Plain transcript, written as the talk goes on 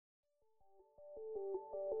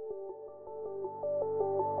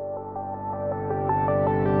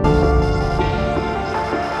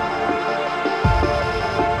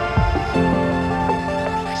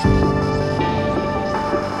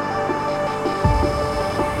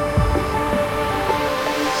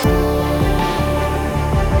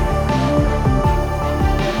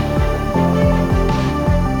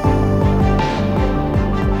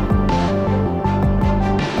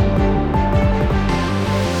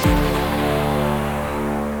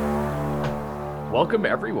Welcome,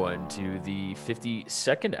 everyone, to the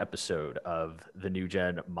 52nd episode of the New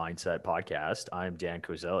Gen Mindset Podcast. I'm Dan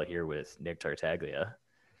Cozella here with Nick Tartaglia.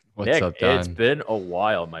 What's Nick, up, it's Dan? been a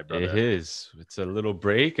while, my It brother. is. It's a little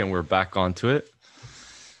break and we're back onto it.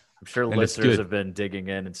 I'm sure And it's listeners good. have been digging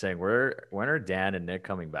in and saying, when are Dan and Nick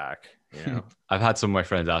coming back? You I've had some of my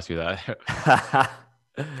friends ask me that. know?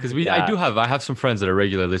 Because Yeah. I have some friends that are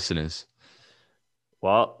regular listeners.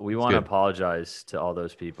 Well, we It's want to good. apologize to all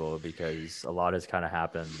those people because a lot has kind of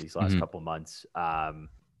happened these last Hmm. couple months, and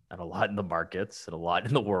a lot in the markets and a lot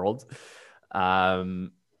in the world.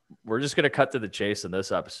 Um, we're just going to cut to the chase in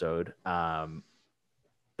this episode. The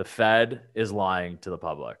Fed is lying to the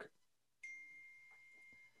public.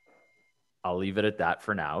 I'll leave it at that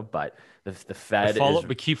for now. But the Fed is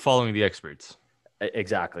But keep following the experts.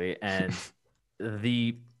 exactly. And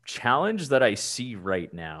the challenge that I see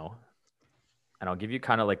right now, and I'll give you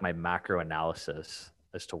kind of like my macro analysis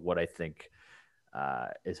as to what I think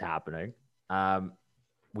is happening.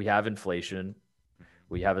 We have inflation.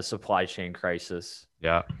 We have a supply chain crisis.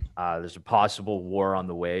 Yeah. There's a possible war on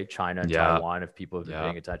the way, China and Yeah. Taiwan, if people have been Yeah.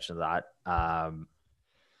 paying attention to that.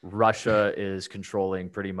 Russia is controlling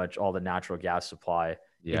pretty much all the natural gas supply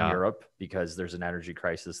in Yeah. Europe because there's an energy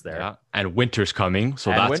crisis there. Yeah. And winter's coming.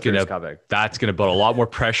 So And winter's coming. that's gonna put a lot more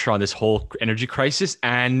pressure on this whole energy crisis,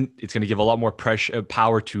 and it's gonna give a lot more pressure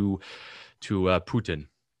power to Putin.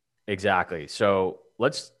 Exactly. So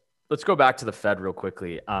let's go back to the Fed real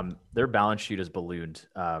quickly. Their balance sheet is ballooned.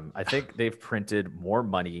 I think they've printed more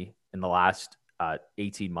money in the last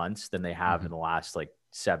 18 months than they have in the last like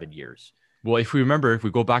 7 years. Well, if we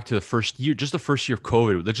go back to the first year, just the first year of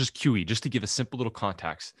COVID, let's just QE, just to give a simple little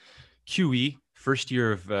context. QE, first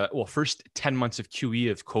year of, first 10 months of QE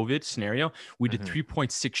of COVID scenario, we did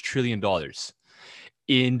 $3.6 trillion.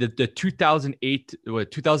 In the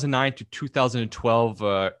 2009 to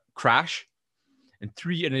 2012 crash, in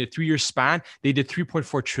a 3 year span, they did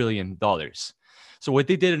 $3.4 trillion. So what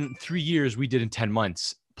they did in 3 years, we did in 10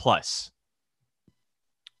 months plus.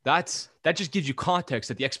 That just gives you context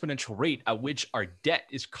at the exponential rate at which our debt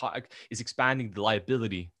is expanding the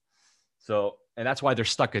liability. So, and that's why they're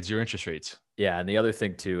stuck at zero interest rates. Yeah, and the other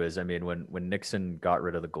thing too is, I mean, when Nixon got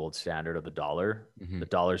rid of the gold standard of the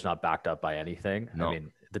dollar's not backed up by anything. No. I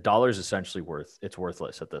mean, the dollar's essentially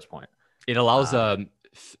worthless at this point. It allows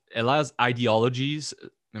ideologies,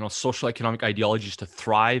 social economic ideologies to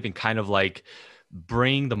thrive and kind of like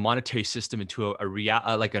bring the monetary system into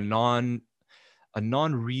a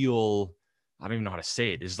non-real, I don't even know how to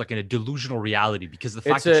say it. It's like in a delusional reality because the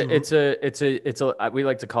fact we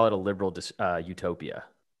like to call it a liberal utopia.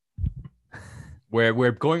 Where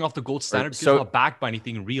we're going off the gold standard because So- it's not backed by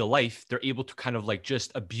anything in real life, they're able to kind of like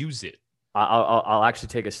just abuse it. I'll actually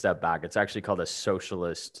take a step back. It's actually called a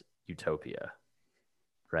socialist utopia,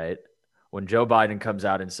 right? When Joe Biden comes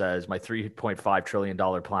out and says my $3.5 trillion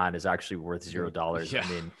plan is actually worth $0, Yeah. I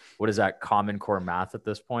mean, what is that Common Core math at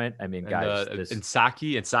this point? I mean, guys, And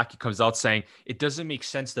Saki comes out saying it doesn't make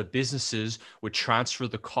sense that businesses would transfer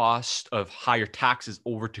the cost of higher taxes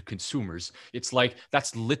over to consumers. It's like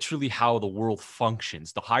that's literally how the world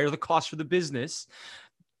functions. The higher the cost for the business,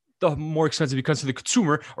 the more expensive it becomes for the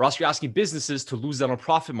consumer, or else you're asking businesses to lose out on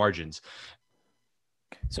profit margins.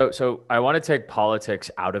 So I want to take politics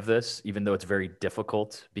out of this, even though it's very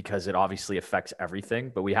difficult because it obviously affects everything,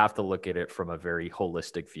 but we have to look at it from a very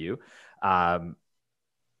holistic view.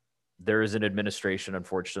 There is an administration,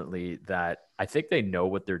 unfortunately, that I think they know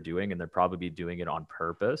what they're doing and they're probably doing it on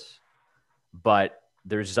purpose, but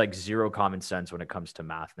there's like zero common sense when it comes to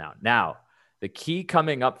math now. Now, the key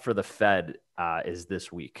coming up for the Fed is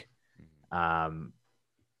this week.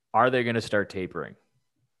 Are they going to start tapering?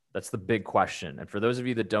 That's the big question. And for those of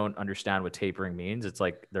you that don't understand what tapering means, it's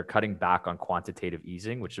like they're cutting back on quantitative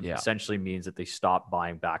easing, which essentially means that they stop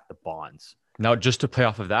buying back the bonds. Now, just to play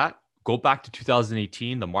off of that, go back to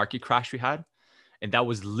 2018, the market crash we had. And that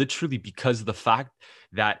was literally because of the fact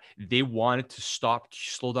that they wanted to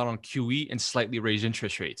slow down on QE and slightly raise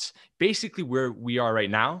interest rates. Basically where we are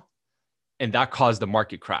right now. And that caused the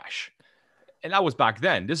market crash. And that was back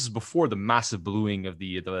then. This is before the massive ballooning of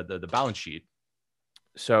the balance sheet.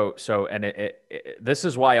 So this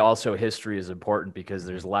is why also history is important because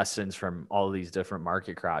there's lessons from all of these different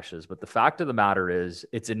market crashes. But the fact of the matter is,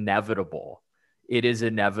 it's inevitable. It is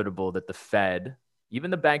inevitable that the Fed,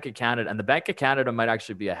 even the Bank of Canada, and the Bank of Canada might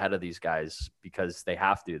actually be ahead of these guys because they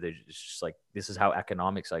have to. They're just like, this is how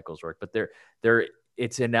economic cycles work. But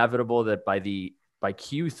it's inevitable that by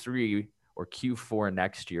Q3 or Q4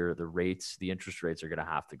 next year, the interest rates are going to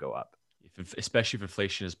have to go up. Especially if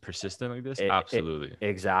inflation is persistent like this. It- Absolutely.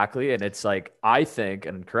 exactly. And it's like, I think,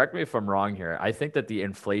 and correct me if I'm wrong here, I think that the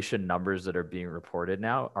inflation numbers that are being reported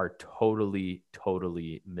now are totally,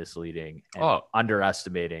 totally misleading and Oh,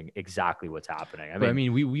 underestimating exactly what's happening. but I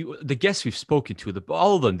mean, we the guests we've spoken to,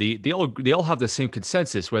 all of them, they all have the same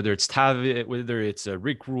consensus. Whether it's Tav, whether it's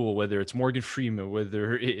Rick Rule, whether it's Morgan Freeman,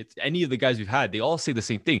 whether it's any of the guys we've had, they all say the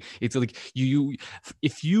same thing. It's like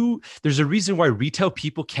there's a reason why retail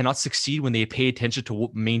people cannot succeed when they pay attention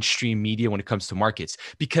to mainstream media when it comes to markets,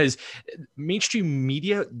 because mainstream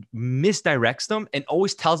media misdirects them and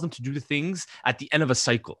always tells them to do the things at the end of a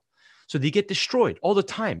cycle. So they get destroyed all the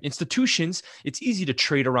time. Institutions, it's easy to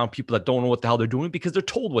trade around people that don't know what the hell they're doing because they're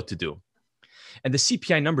told what to do. And the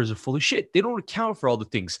CPI numbers are full of shit. They don't account for all the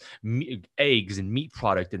things, eggs and meat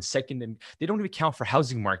product and they don't even account for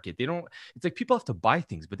housing market. It's like people have to buy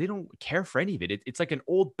things, but they don't care for any of it. It's like an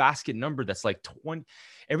old basket number that's like 20.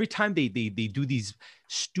 Every time they do these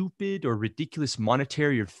stupid or ridiculous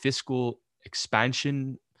monetary or fiscal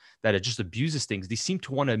expansion that it just abuses things, they seem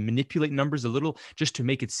to want to manipulate numbers a little just to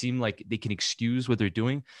make it seem like they can excuse what they're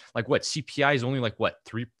doing. Like what, CPI is only like what,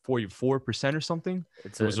 3.4% or something?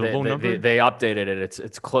 it was a low number. They updated it.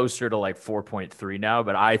 It's closer to like 4.3 now,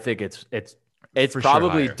 but I think it's For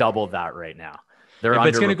probably sure double that right now. They're but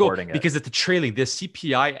it's going to go underreporting it. because it's a trailing. This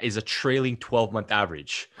CPI is a trailing 12-month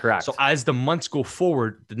average. Correct. So as the months go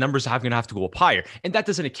forward, the numbers are going to have to go up higher. And that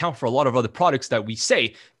doesn't account for a lot of other products that we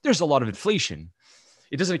say there's a lot of inflation.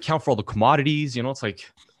 It doesn't account for all the commodities. It's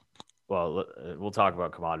like, well, we'll talk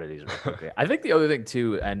about commodities real quickly. I think the other thing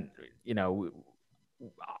too, and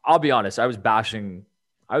I'll be honest, I was bashing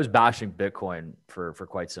Bitcoin for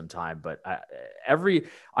quite some time, but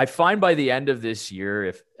I find by the end of this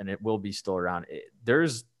year, and it will be still around,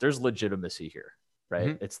 there's legitimacy here, right?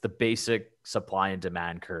 Mm-hmm. It's the basic supply and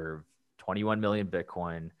demand curve, 21 million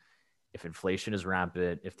Bitcoin. If inflation is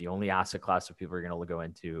rampant, if the only asset class that people are going to go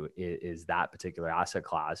into is that particular asset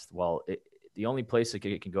class, well, the only place that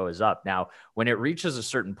it can go is up. Now, when it reaches a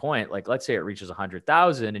certain point, like let's say it reaches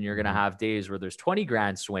 100,000 and you're going to have days where there's 20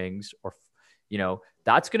 grand swings, or,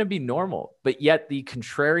 that's going to be normal. But yet the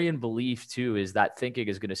contrarian belief too is that thinking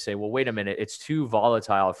is going to say, well, wait a minute, it's too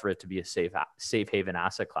volatile for it to be a safe haven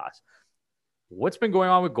asset class. What's been going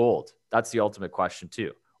on with gold? That's the ultimate question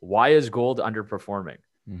too. Why is gold underperforming,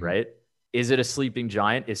 right? Is it a sleeping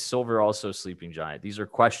giant? Is silver also a sleeping giant? These are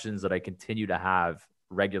questions that I continue to have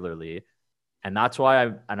regularly. And that's why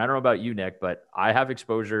and I don't know about you, Nick, but I have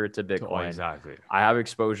exposure to Bitcoin. Oh, exactly. I have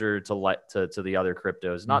exposure to the other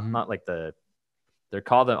cryptos, not like they're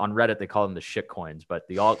called them on Reddit. They call them the shit coins, but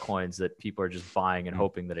the altcoins that people are just buying and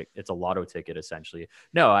hoping that it's a lotto ticket essentially.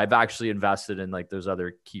 No, I've actually invested in like those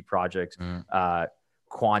other key projects.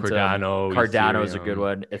 Quantum, Cardano is a good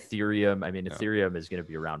one. Ethereum. I mean, Ethereum is going to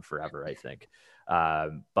be around forever, I think.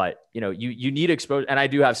 But you need exposure, and I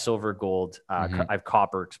do have silver, gold. I have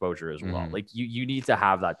copper exposure as well. Like you need to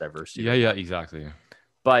have that diversity. Yeah, exactly.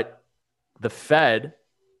 But the Fed,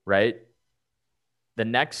 right? The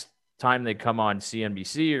next time they come on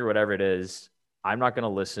CNBC or whatever it is, I'm not going to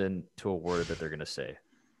listen to a word that they're going to say.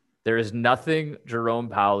 There is nothing Jerome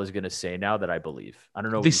Powell is going to say now that I believe. I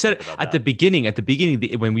don't know. They said at the beginning,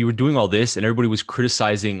 when we were doing all this and everybody was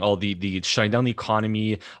criticizing all the shutting down the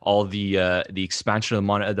economy, all the expansion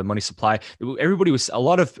of the money supply. Everybody was, a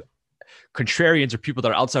lot of contrarians or people that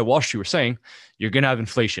are outside Wall Street were saying, you're going to have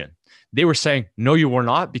inflation. They were saying, no, you were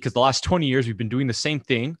not, because the last 20 years we've been doing the same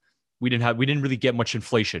thing. We didn't really get much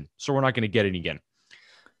inflation. So we're not going to get it again.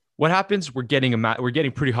 What happens? We're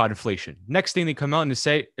getting pretty hot inflation. Next thing they come out and they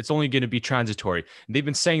say it's only going to be transitory. And they've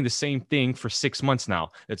been saying the same thing for 6 months now.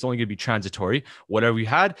 It's only going to be transitory. Whatever we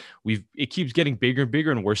had, it keeps getting bigger and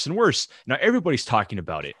bigger and worse and worse. Now everybody's talking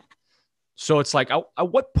about it. So it's like,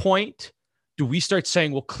 at what point do we start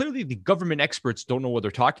saying, well, clearly the government experts don't know what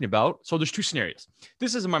they're talking about? So there's two scenarios.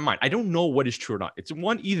 This is in my mind. I don't know what is true or not. It's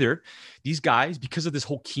one, either these guys, because of this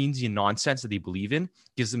whole Keynesian nonsense that they believe in,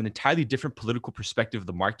 gives them an entirely different political perspective of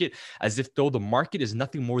the market, as if though the market is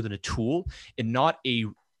nothing more than a tool and not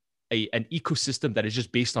an ecosystem that is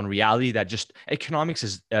just based on reality, that just economics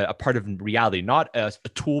is a part of reality, not a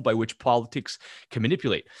tool by which politics can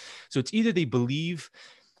manipulate. So it's either they believe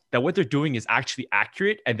that what they're doing is actually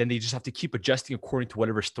accurate, and then they just have to keep adjusting according to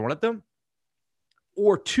whatever's thrown at them.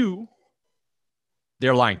 Or two,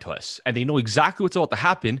 they're lying to us and they know exactly what's about to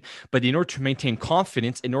happen, but in order to maintain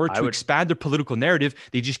confidence, in order to expand their political narrative,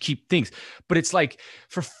 they just keep things. But it's like,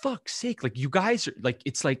 for fuck's sake, like you guys are like,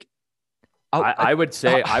 it's like, I would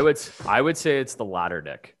say it's the latter,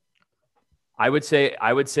 Nick. I would say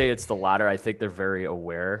it's the latter. I think they're very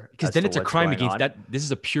aware Because as then to it's a what's crime going against on. that. This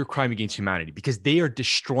is a pure crime against humanity because they are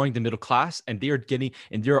destroying the middle class and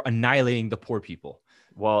they're annihilating the poor people.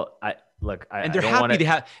 Well, I And they're don't want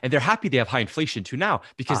happy to. they have high inflation too now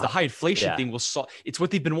because the high inflation Yeah. thing will solve. It's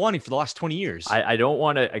what they've been wanting for the last 20 years. I don't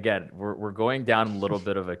want to. Again, we're going down a little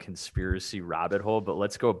bit of a conspiracy rabbit hole, but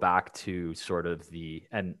let's go back to sort of the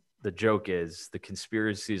joke is the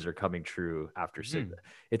conspiracies are coming true after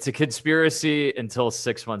it's a conspiracy until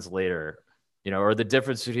 6 months later, or the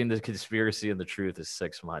difference between the conspiracy and the truth is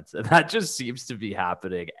 6 months. And that just seems to be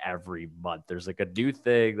happening every month. There's like a new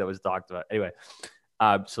thing that was talked about. Anyway,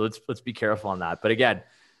 so let's be careful on that. But again,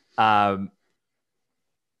 the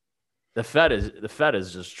Fed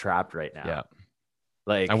is just trapped right now. Yeah.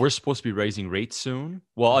 Like, and we're supposed to be raising rates soon.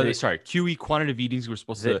 Well, QE quantitative easing, we're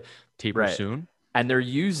supposed to taper soon. And they're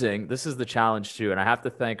using, this is the challenge too. And I have to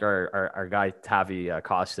thank our guy, Tavi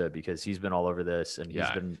Costa, because he's been all over this and he's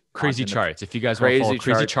been crazy charts. If you guys want to follow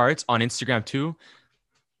crazy charts on Instagram too.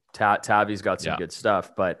 Tavi's got some good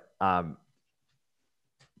stuff, but the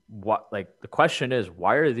question is,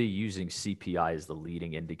 why are they using CPI as the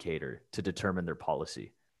leading indicator to determine their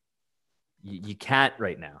policy? You can't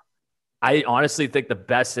right now. I honestly think the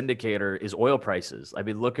best indicator is oil prices. I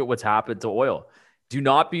mean, look at what's happened to oil. Do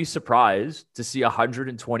not be surprised to see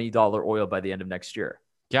 $120 oil by the end of next year.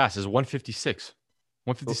 Gas is $156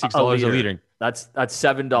 a liter. That's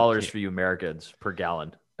 $7 for you Americans per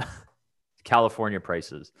gallon. California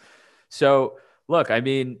prices. So look, I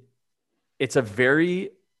mean, it's a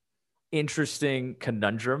very interesting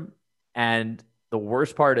conundrum, and the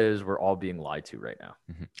worst part is we're all being lied to right now.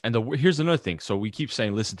 Mm-hmm. And here's another thing. So we keep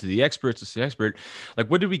saying, listen to the experts, listen to the expert.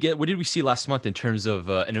 Like, what did we see last month in terms of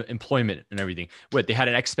employment and everything? What, they had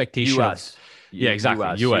an expectation U.S. Exactly.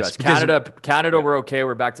 U.S. Canada, we're okay.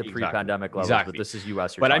 We're back to pre-pandemic levels, but this is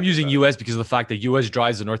U.S. But I'm using U.S. because of the fact that U.S.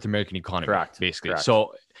 drives the North American economy. Correct. Basically. Correct.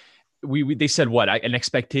 So they said what, an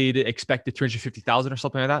expected 350,000 or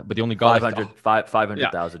something like that, but they only got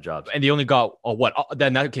 500,000 jobs, and they only got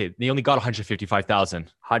they only got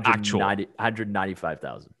 155,000 actual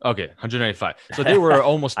 195,000. Okay, 195. So they were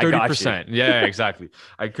almost 30%. Yeah, exactly.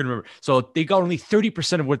 I couldn't remember. So they got only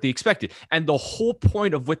 30% of what they expected. And the whole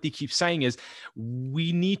point of what they keep saying is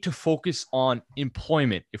we need to focus on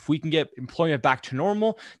employment. If we can get employment back to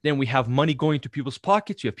normal, then we have money going to people's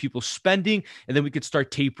pockets, you have people spending, and then we could start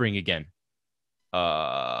tapering again.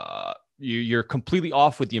 You're completely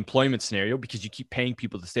off with the employment scenario because you keep paying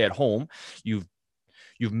people to stay at home. You've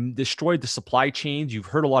destroyed the supply chains. You've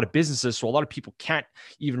hurt a lot of businesses. So a lot of people can't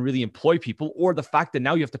even really employ people, or the fact that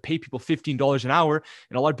now you have to pay people $15 an hour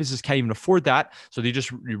and a lot of businesses can't even afford that. So they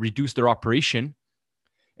just reduce their operation.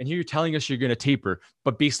 And here you're telling us you're going to taper,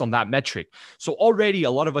 but based on that metric. So already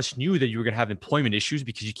a lot of us knew that you were going to have employment issues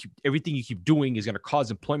because everything you keep doing is going to cause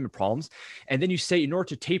employment problems. And then you say, in order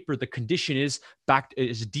to taper, the condition is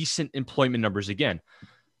decent employment numbers again.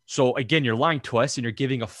 So again, you're lying to us and you're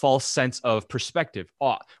giving a false sense of perspective.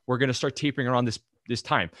 We're going to start tapering around this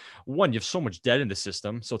time. One, you have so much debt in the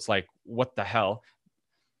system. So it's like, what the hell?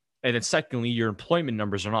 And then secondly, your employment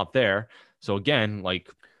numbers are not there. So again,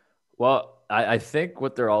 I think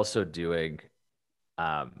what they're also doing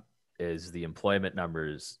is the employment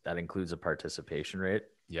numbers, that includes a participation rate.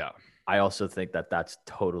 Yeah. I also think that that's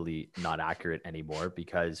totally not accurate anymore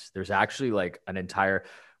because there's actually like an entire,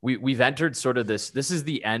 we've entered sort of this is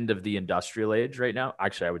the end of the industrial age right now.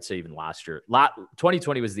 Actually, I would say even last year,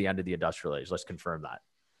 2020 was the end of the industrial age. Let's confirm that.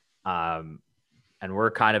 And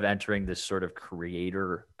we're kind of entering this sort of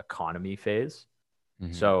creator economy phase.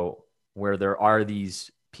 Mm-hmm. So where there are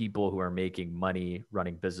these people who are making money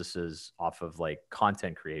running businesses off of like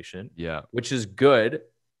content creation, which is good.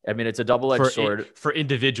 I mean, it's a double-edged sword for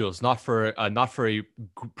individuals, not for a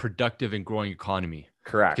productive and growing economy.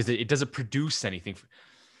 Correct, because it doesn't produce anything.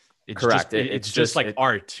 Correct. It's just like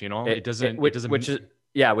art, it doesn't. Which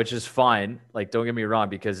is fine. Like, don't get me wrong,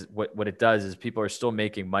 because what it does is people are still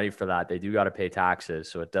making money for that. They do got to pay taxes,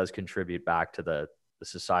 so it does contribute back to the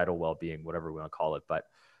societal well-being, whatever we want to call it. But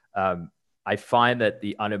I find that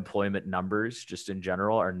the unemployment numbers just in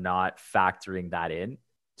general are not factoring that in.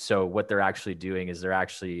 So what they're actually doing is they're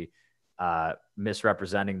actually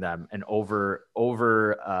misrepresenting them and over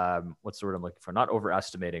what's the word I'm looking for? Not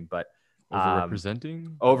overestimating, but overrepresenting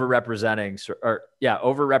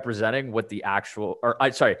what the actual,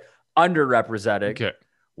 underrepresenting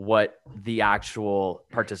what the actual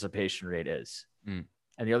participation rate is.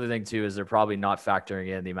 And the other thing too is they're probably not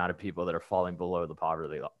factoring in the amount of people that are falling below the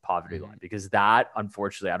poverty line, because that,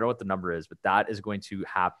 unfortunately, I don't know what the number is, but that is going to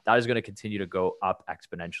continue to go up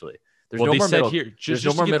exponentially. There's no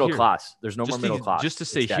more middle class. There's no more middle class. Just to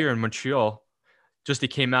say, here in Montreal, just it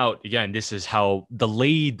came out again. This is how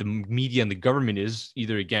delayed the media and the government is,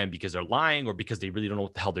 either again because they're lying or because they really don't know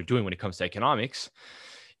what the hell they're doing when it comes to economics.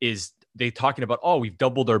 Is they talking about, oh, we've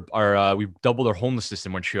doubled our homelessness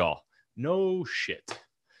in Montreal. No shit.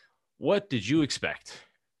 What did you expect?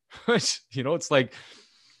 It's like,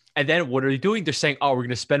 and then what are they doing? They're saying, oh, we're going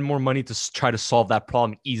to spend more money to try to solve that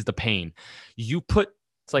problem, ease the pain.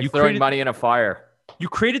 It's like throwing money in a fire. You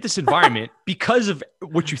created this environment because of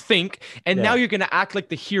what you think, and now you're going to act like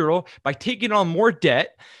the hero by taking on more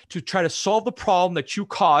debt to try to solve the problem that you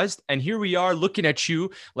caused. And here we are looking at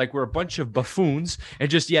you like we're a bunch of buffoons and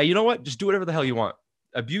just, you know what? Just do whatever the hell you want.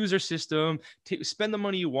 Abuse our system, spend the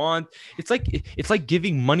money you want. It's like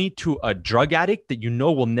giving money to a drug addict that you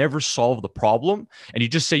know will never solve the problem. And you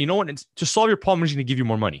just say, you know what? To solve your problem, I'm just going to give you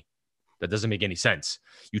more money. That doesn't make any sense.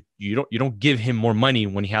 You don't give him more money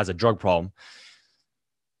when he has a drug problem.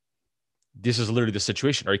 This is literally the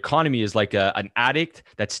situation. Our economy is like an addict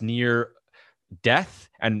that's near death.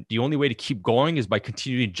 And the only way to keep going is by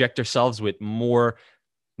continuing to inject ourselves with more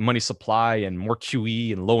money supply and more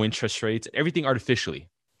QE and low interest rates, everything artificially.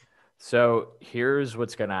 So here's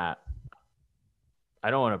what's I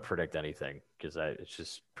don't want to predict anything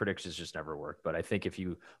because predictions just never work. But I think if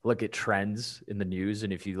you look at trends in the news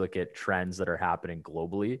and if you look at trends that are happening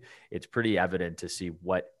globally, it's pretty evident to see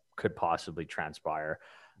what could possibly transpire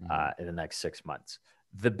in the next 6 months.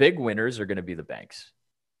 The big winners are going to be the banks.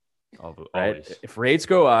 Right? If rates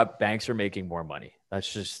go up, banks are making more money.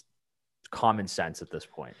 That's just common sense at this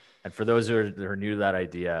point. And for those who are new to that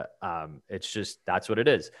idea, that's what it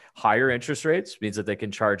is. Higher interest rates means that they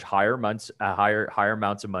can charge higher amounts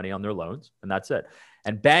of money on their loans, and that's it.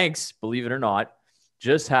 And banks, believe it or not,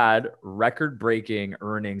 just had record-breaking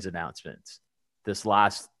earnings announcements. These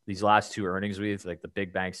last two earnings weeks, like the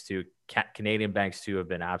big banks too, Canadian banks too, have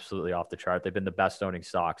been absolutely off the chart. They've been the best owning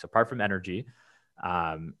stocks apart from energy.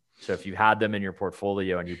 So if you had them in your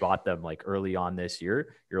portfolio and you bought them like early on this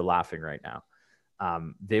year, you're laughing right now.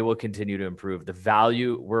 They will continue to improve the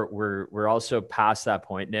value. We're also past that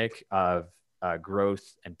point, Nick, of growth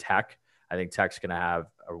and tech. I think tech's going to have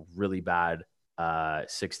a really bad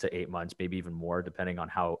 6 to 8 months, maybe even more, depending on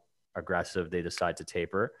how aggressive they decide to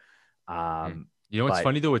taper. What's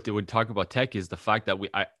funny though, when talk about tech is the fact that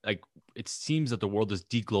it seems that the world is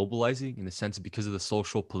deglobalizing in the sense of because of the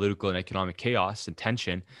social, political, and economic chaos and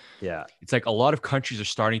tension. Yeah. It's like a lot of countries are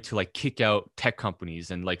starting to like kick out tech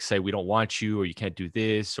companies and like say, we don't want you, or you can't do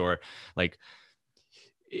this, or like,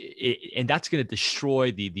 and that's going to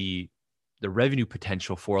destroy the revenue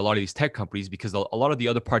potential for a lot of these tech companies, because a lot of the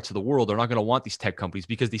other parts of the world are not going to want these tech companies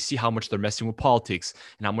because they see how much they're messing with politics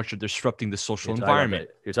and how much they're disrupting the social environment.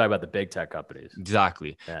 You're talking about the big tech companies.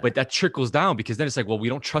 Exactly. Yeah. But that trickles down because then it's like, well, we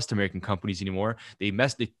don't trust American companies anymore. They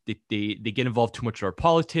get involved too much in our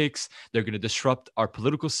politics. They're going to disrupt our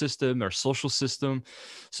political system, our social system.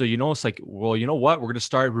 So, it's like, well, you know what? We're going to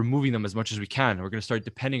start removing them as much as we can. We're going to start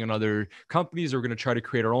depending on other companies. We're going to try to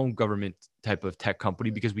create our own government type of tech company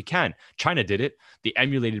because we can. China did it. They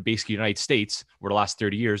emulated basically United States over the last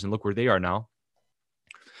 30 years and look where they are now.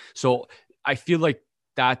 So I feel like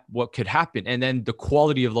that what could happen. And then the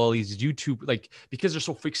quality of all these YouTube, like because they're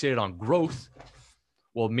so fixated on growth,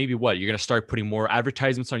 well, maybe what? You're going to start putting more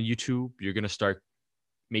advertisements on YouTube. You're going to start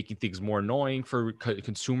making things more annoying for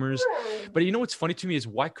consumers. But what's funny to me is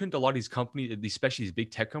why couldn't a lot of these companies, especially these big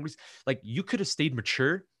tech companies, like you could have stayed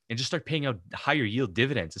mature and just start paying out higher yield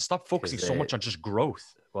dividends and stop focusing so much on just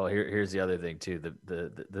growth. Well, here's the other thing too.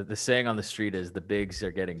 The saying on the street is the bigs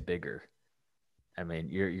are getting bigger. I mean,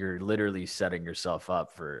 you're literally setting yourself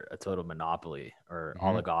up for a total monopoly or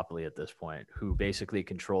oligopoly at this point, who basically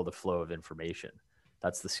control the flow of information.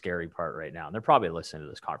 That's the scary part right now. And they're probably listening to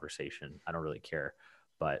this conversation. I don't really care,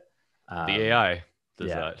 but the AI does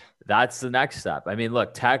that. That's the next step. I mean,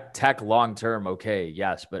 look, tech long-term. Okay.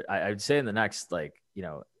 Yes. But I would say in the next,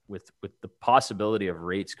 with the possibility of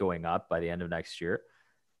rates going up by the end of next year,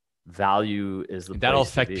 value is the that'll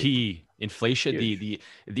affect PE inflation. The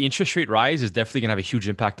interest rate rise is definitely gonna have a huge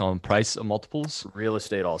impact on price multiples. Real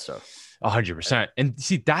estate also 100%. And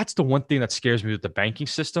see, that's the one thing that scares me with the banking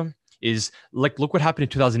system is like, look what happened in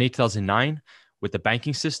 2008, 2009 with the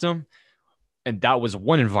banking system. And that was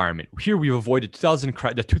one environment. Here we've avoided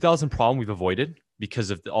the 2000 problem we've avoided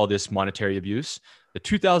because of all this monetary abuse. The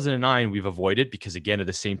 2009 we've avoided because, again, of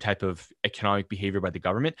the same type of economic behavior by the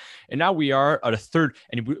government. And now we are at a third.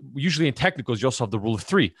 And usually in technicals, you also have the rule of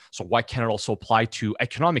three. So why can't it also apply to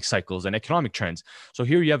economic cycles and economic trends? So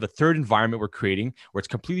here you have a third environment we're creating where it's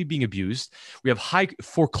completely being abused. We have high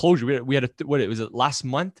foreclosure. We had last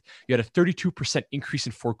month? You had a 32% increase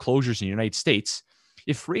in foreclosures in the United States.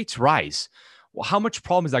 If rates rise, Well, how much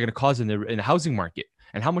problem is that going to cause in the housing market?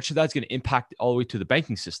 And how much of that's going to impact all the way to the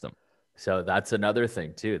banking system? So that's another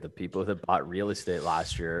thing too. The people that bought real estate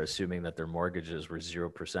last year, assuming that their mortgages were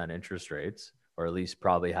 0% interest rates, or at least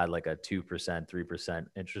probably had like a 2%, 3%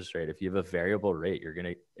 interest rate. If you have a variable rate,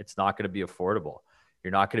 it's not going to be affordable.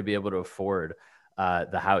 You're not going to be able to afford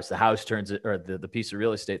the house. The house turns it, or the piece of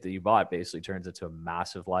real estate that you bought basically turns into a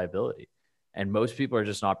massive liability. And most people are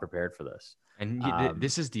just not prepared for this. And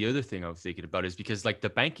this is the other thing I was thinking about, is because like the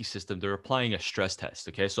banking system, they're applying a stress test.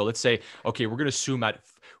 Okay. So let's say, okay, we're going to assume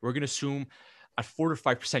at 4 to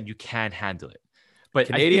 5%, you can handle it. But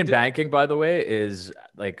Canadian banking, by the way, is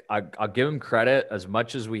like, I'll give them credit as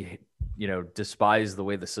much as we, despise the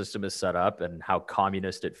way the system is set up and how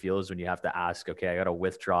communist it feels when you have to ask, okay, I got to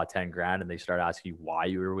withdraw 10 grand, and they start asking you why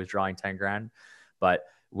you were withdrawing 10 grand. But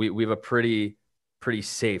we have a pretty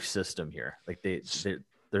safe system here. Like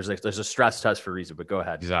there's a stress test for a reason, but go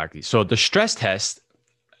ahead. Exactly. So the stress test,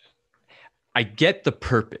 I get the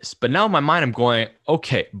purpose, but now in my mind, I'm going,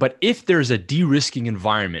 okay, but if there's a de-risking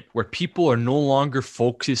environment where people are no longer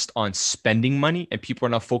focused on spending money and people are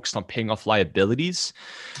now focused on paying off liabilities,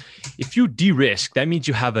 if you de-risk, that means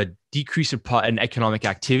you have a decrease in economic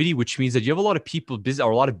activity, which means that you have a lot of people,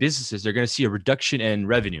 or a lot of businesses, they're going to see a reduction in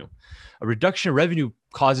revenue. A reduction in revenue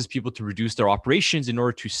causes people to reduce their operations in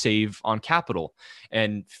order to save on capital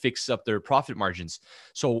and fix up their profit margins.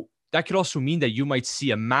 So that could also mean that you might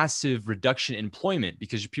see a massive reduction in employment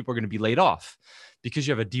because people are going to be laid off because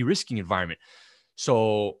you have a de-risking environment.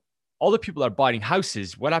 So all the people that are buying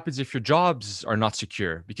houses, what happens if your jobs are not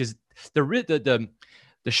secure? Because the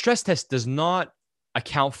stress test does not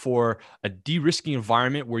account for a de-risking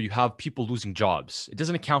environment where you have people losing jobs. It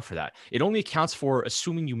doesn't account for that. It only accounts for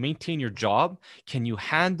assuming you maintain your job. Can you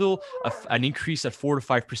handle an increase at 4 to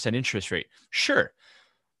 5% interest rate? Sure.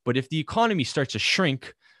 But if the economy starts to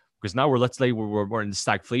shrink, because now let's say we're in the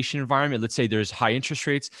stagflation environment. Let's say there's high interest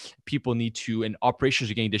rates. People need to, and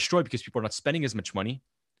operations are getting destroyed because people are not spending as much money.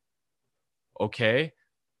 Okay.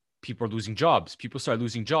 People are losing jobs. People start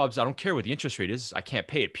losing jobs. I don't care what the interest rate is. I can't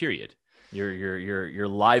pay it, period. Your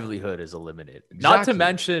livelihood is eliminated. Exactly.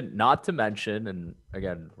 Not to mention, and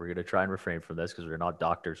again, we're going to try and refrain from this because we're not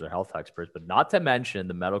doctors or health experts, but not to mention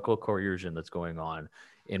the medical coercion that's going on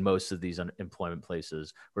in most of these employment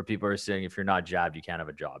places where people are saying, if you're not jabbed, you can't have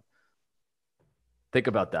a job. Think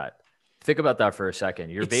about that. Think about that for a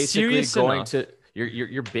second. You're basically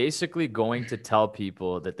going to tell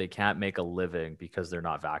people that they can't make a living because they're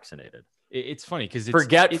not vaccinated. It's funny because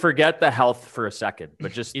forget the health for a second,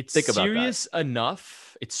 but just think about that. It's serious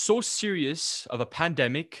enough. It's so serious of a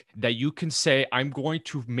pandemic that you can say, I'm going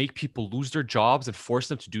to make people lose their jobs and force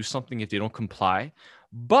them to do something if they don't comply.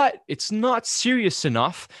 But it's not serious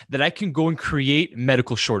enough that I can go and create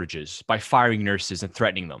medical shortages by firing nurses and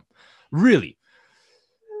threatening them. Really?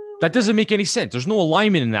 That doesn't make any sense. There's no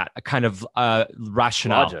alignment in that kind of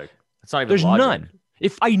rationale. Logic. It's not even There's logic. None.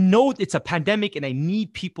 If I know it's a pandemic and I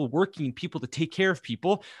need people working, people to take care of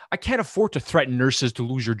people, I can't afford to threaten nurses to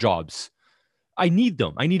lose your jobs. I need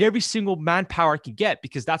them. I need every single manpower I can get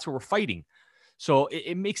because that's what we're fighting. So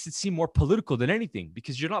it makes it seem more political than anything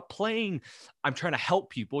because you're not playing, I'm trying to help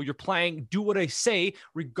people. You're playing, do what I say,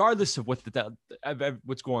 regardless of what's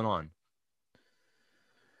going on.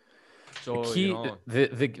 So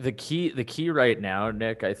the key right now,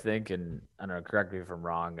 Nick, I think, and I don't know, correct me if I'm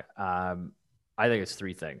wrong. I think it's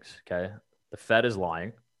three things. Okay. The Fed is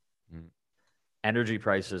lying. Mm-hmm. Energy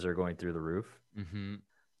prices are going through the roof. Mm-hmm. And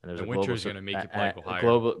there's winter is going to make it probably go higher.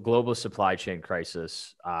 Global supply chain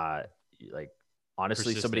crisis.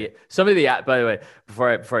 Honestly, somebody, by the way,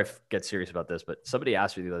 before I get serious about this, but somebody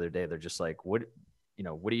asked me the other day, they're just like, what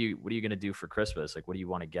are you going to do for Christmas? Like, what do you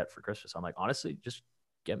want to get for Christmas? I'm like, honestly, just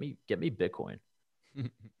get me Bitcoin.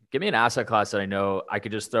 Give me an asset class that I know I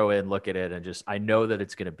could just throw in, look at it, and I know that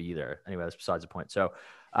it's going to be there. Anyway, that's besides the point. So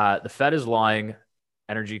the Fed is lying,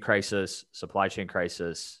 energy crisis, supply chain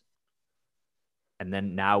crisis. And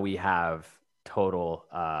then now we have total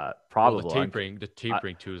probable the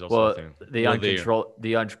tapering too is also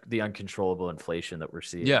the uncontrollable inflation that we're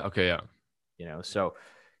seeing. Yeah. Okay. Yeah. So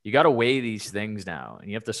you got to weigh these things now,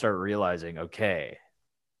 and you have to start realizing, okay,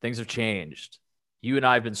 things have changed. You and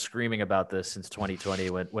I have been screaming about this since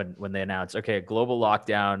 2020 when they announced, okay, global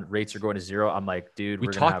lockdown, rates are going to zero. I'm like, dude, we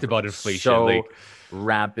talked about inflation, so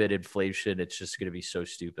rapid inflation. It's just going to be so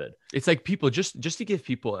stupid. It's like people just to give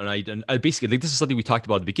people, and I basically like, this is something we talked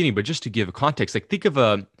about at the beginning, but just to give a context, like think of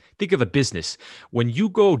a business. When you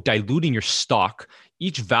go diluting your stock,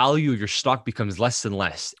 each value of your stock becomes less and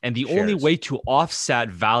less. And the only way to offset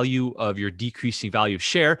value of your decreasing value of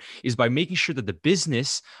share is by making sure that the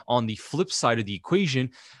business on the flip side of the equation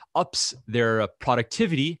ups their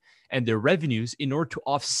productivity and their revenues in order to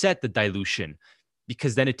offset the dilution,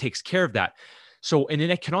 because then it takes care of that. So in an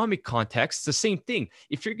economic context, it's the same thing.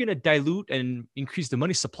 If you're going to dilute and increase the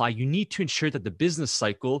money supply, you need to ensure that the business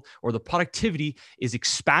cycle or the productivity is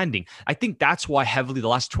expanding. I think that's why heavily the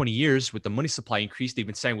last 20 years with the money supply increase, they've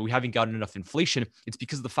been saying, well, we haven't gotten enough inflation. It's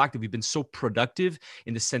because of the fact that we've been so productive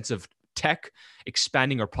in the sense of tech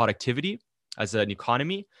expanding our productivity as an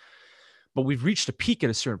economy. But we've reached a peak at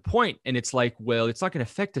a certain point, and it's like, well, it's not going to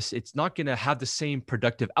affect us. It's not going to have the same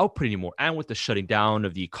productive output anymore. And with the shutting down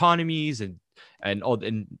of the economies and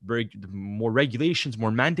more regulations,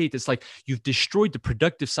 more mandates, it's like you've destroyed the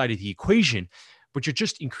productive side of the equation, but you're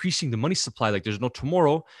just increasing the money supply like there's no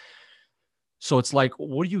tomorrow. So it's like,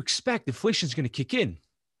 what do you expect? Inflation is going to kick in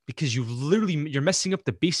because you're messing up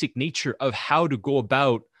the basic nature of how to go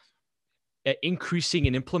about increasing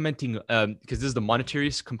and implementing, because this is the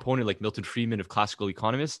monetary component, like Milton Friedman of classical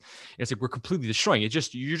economists. And it's like we're completely destroying it.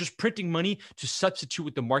 You're just printing money to substitute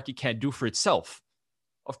what the market can't do for itself.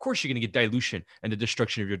 Of course, you're going to get dilution and the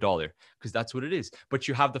destruction of your dollar because that's what it is. But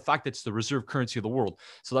you have the fact that it's the reserve currency of the world,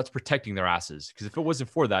 so that's protecting their asses. Because if it wasn't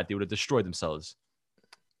for that, they would have destroyed themselves.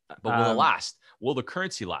 But will it last? Will the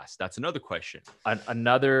currency last? That's another question.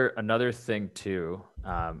 Another thing too.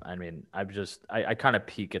 I mean, I kind of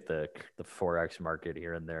peek at the forex market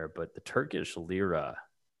here and there, but the Turkish lira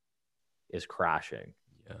is crashing.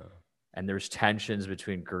 Yeah, and there's tensions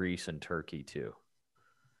between Greece and Turkey too.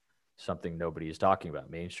 Something nobody is talking about.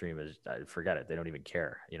 Mainstream is forget it. They don't even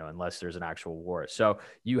care, unless there's an actual war. So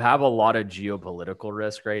you have a lot of geopolitical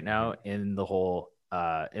risk right now in the whole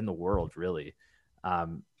in the world, really.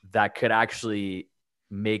 That could actually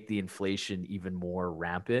make the inflation even more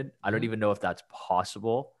rampant. I don't even know if that's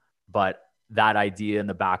possible, but that idea in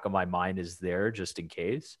the back of my mind is there just in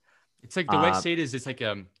case. It's like the way I say it is, it's like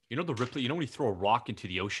the ripple. When you throw a rock into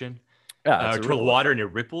the ocean, to the water and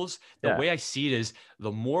it ripples. The way I see it is,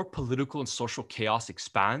 the more political and social chaos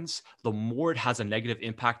expands, the more it has a negative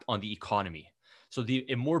impact on the economy. So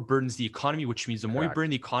it more burdens the economy, which means the more you burden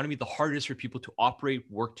the economy, the harder it is for people to operate,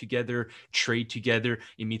 work together, trade together.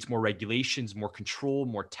 It means more regulations, more control,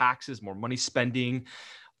 more taxes, more money spending.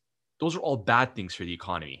 Those are all bad things for the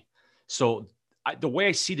economy. So the way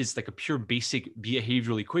I see it is like a pure basic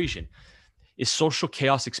behavioral equation. Is social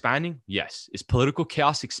chaos expanding? Yes. Is political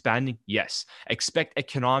chaos expanding? Yes. Expect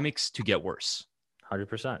economics to get worse.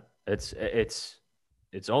 100%.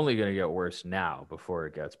 It's only going to get worse now before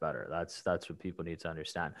it gets better. That's what people need to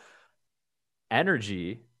understand.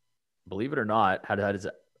 Energy, believe it or not,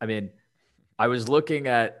 I mean, I was looking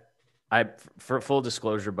at, for full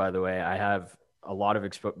disclosure, by the way, I have a lot of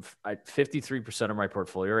 53% of my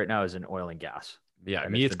portfolio right now is in oil and gas. Yeah,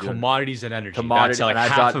 me, it's commodities and energy. That's like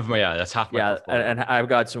half of my, that's half my portfolio. And I've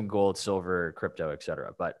got some gold, silver, crypto,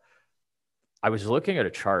 etc. But I was looking at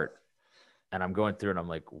a chart and I'm going through and I'm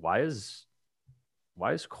like, why is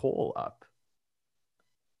coal up?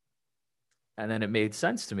 And then it made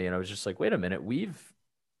sense to me. And I was just like, wait a minute, we've,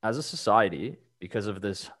 as a society, because of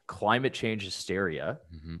this climate change hysteria,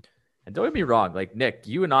 and don't get me wrong, like Nick,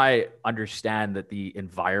 you and I understand that the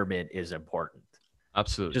environment is important.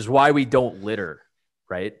 Absolutely. Which is why we don't litter,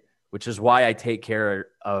 right? Which is why I take care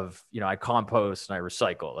of, I compost and I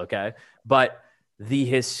recycle, okay? But the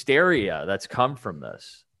hysteria that's come from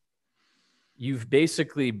this, you've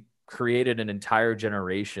basically created an entire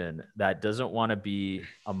generation that doesn't want to be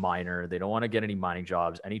a miner. They don't want to get any mining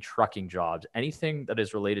jobs, any trucking jobs, anything that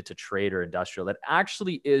is related to trade or industrial that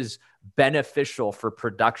actually is beneficial for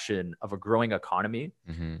production of a growing economy.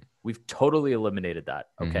 We've totally eliminated that.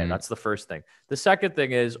 Okay, that's the first thing. The second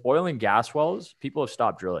thing is oil and gas wells. People have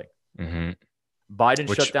stopped drilling.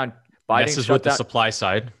 Biden shut down. Biden messes with the supply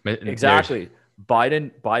side. Exactly.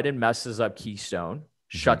 Biden messes up Keystone.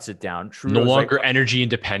 Shuts it down. Trudeau's no longer energy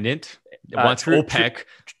independent. Wants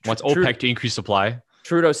OPEC to increase supply.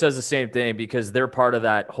 Trudeau says the same thing because they're part of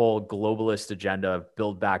that whole globalist agenda of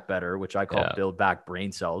Build Back Better, which I call Build Back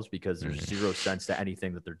Brain Cells, because there's zero sense to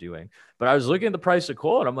anything that they're doing. But I was looking at the price of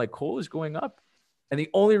coal and I'm like, coal is going up. And the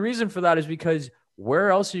only reason for that is because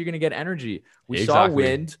where else are you going to get energy? We saw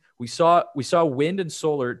wind. We saw wind and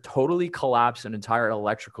solar totally collapse an entire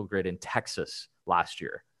electrical grid in Texas last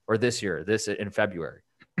year. Or this year, in February.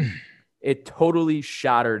 It totally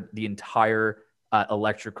shattered the entire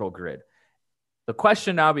electrical grid. The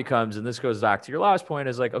question now becomes, and this goes back to your last point,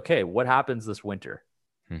 is like, okay, what happens this winter?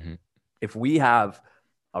 If we have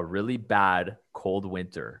a really bad cold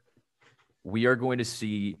winter, we are going to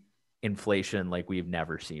see inflation like we've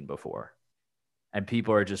never seen before. And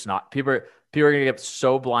people are just not, people are going to get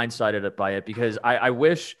so blindsided by it, because I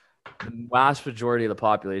wish the vast majority of the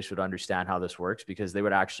population would understand how this works because they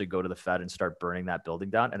would actually go to the Fed and start burning that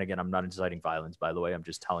building down. And again, I'm not inciting violence, by the way. I'm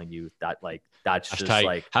just telling you that like that's just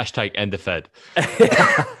like hashtag end the Fed.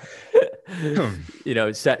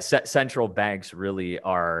 Central banks really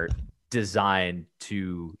are designed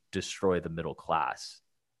to destroy the middle class.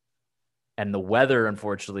 And the weather,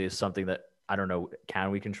 unfortunately, is something that I don't know,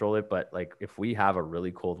 can we control it? But like if we have a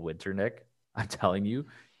really cold winter, Nick, I'm telling you,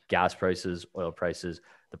 gas prices, oil prices,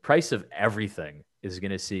 the price of everything is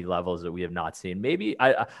going to see levels that we have not seen. Maybe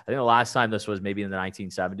I think the last time this was maybe in the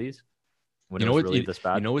 1970s when it was really this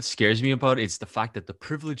bad. You know what scares me about it? It's the fact that the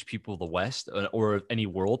privileged people of the West or any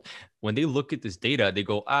world, when they look at this data, they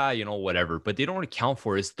go, whatever. But they don't account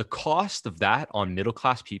for is the cost of that on middle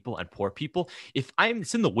class people and poor people. If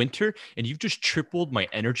it's in the winter and you've just tripled my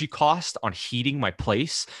energy cost on heating my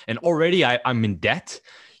place, and already I'm in debt.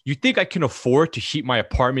 You think I can afford to heat my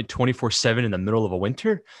apartment 24/7 in the middle of a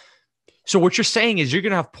winter? So what you're saying is you're going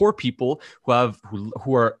to have poor people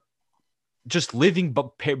who are just living,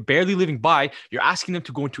 but barely living by. You're asking them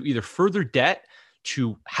to go into either further debt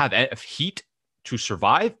to have heat to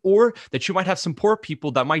survive, or that you might have some poor people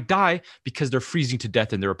that might die because they're freezing to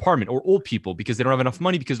death in their apartment, or old people because they don't have enough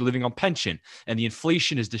money because they're living on pension and the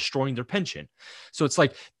inflation is destroying their pension. So it's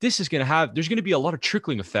like, there's going to be a lot of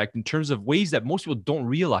trickling effect in terms of ways that most people don't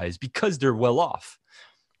realize because they're well off,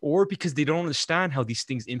 or because they don't understand how these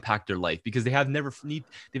things impact their life because they've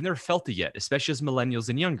never felt it yet, especially as millennials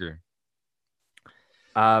and younger.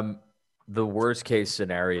 The worst case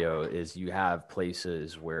scenario is you have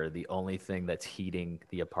places where the only thing that's heating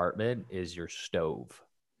the apartment is your stove.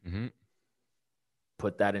 Mm-hmm.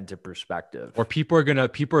 Put that into perspective. Or people are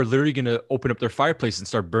literally gonna open up their fireplace and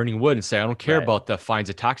start burning wood and say, I don't care about the fines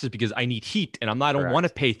and taxes because I need heat and I don't want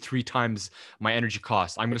to pay 3 times my energy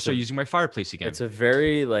cost. I'm gonna start using my fireplace again. It's a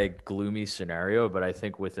very like gloomy scenario, but I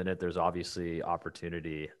think within it there's obviously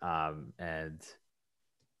opportunity. And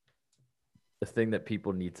the thing that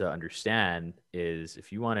people need to understand is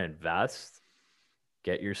if you want to invest,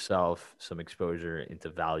 get yourself some exposure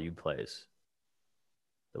into value plays.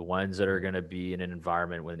 The ones that are going to be in an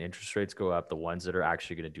environment when interest rates go up, the ones that are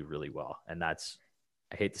actually going to do really well. And that's,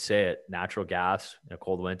 I hate to say it, natural gas in a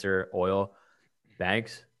cold winter, oil,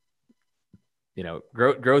 banks,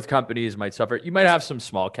 growth companies might suffer. You might have some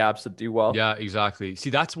small caps that do well. Yeah, exactly.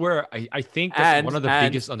 See, that's where I think that's one of the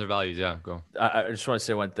biggest undervalues. Yeah, go. I just want to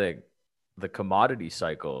say one thing. The commodity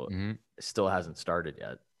cycle still hasn't started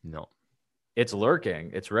yet. No. It's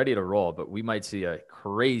lurking. It's ready to roll, but we might see a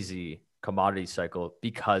crazy commodity cycle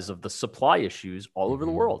because of the supply issues all over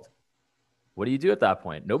the world. What do you do at that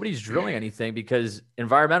point? Nobody's drilling anything because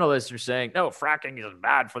environmentalists are saying, no, fracking is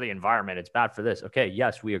bad for the environment. It's bad for this. Okay,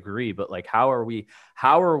 yes, we agree. But like, how are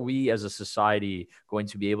we as a society going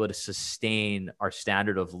to be able to sustain our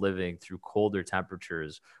standard of living through colder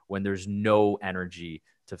temperatures when there's no energy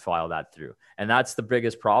to file that through? And that's the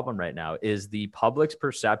biggest problem right now is the public's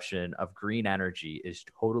perception of green energy is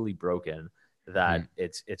totally broken, that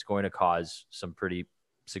it's going to cause some pretty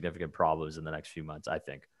significant problems in the next few months, I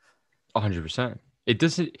think. 100%.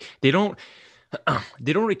 They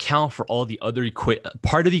don't account for all the other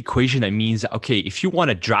part of the equation that means that, okay, if you want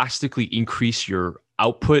to drastically increase your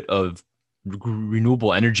output of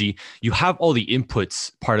renewable energy, you have all the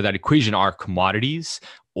inputs. Part of that equation are commodities,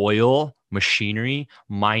 oil, machinery,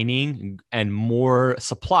 mining, and more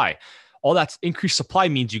supply. All that's increased supply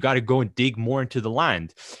means you got to go and dig more into the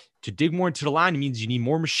land. To dig more into the land means you need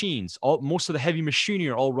more machines. Most of the heavy machinery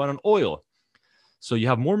are all run on oil. So you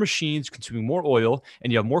have more machines consuming more oil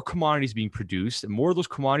and you have more commodities being produced. And more of those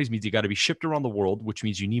commodities means you got to be shipped around the world, which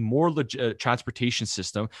means you need more transportation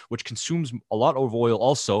system, which consumes a lot of oil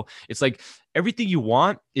also. It's like everything you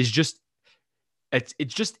want is just, it's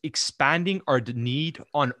just expanding our need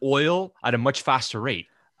on oil at a much faster rate.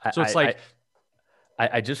 So it's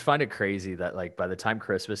I just find it crazy that like by the time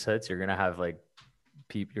Christmas hits, you're going to have like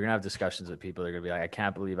you're going to have discussions with people. They're going to be like, I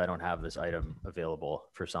can't believe I don't have this item available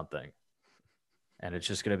for something. And it's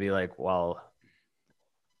just going to be like, well,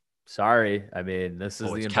 sorry. I mean, this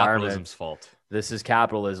is the environment. Capitalism's fault. This is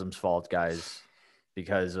capitalism's fault, guys,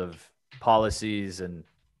 because of policies and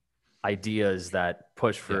ideas that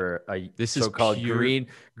push for this so-called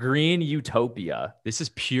green utopia. This is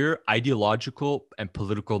pure ideological and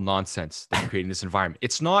political nonsense that's creating this environment.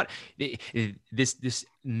 It's not this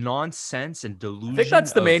nonsense and delusion. I think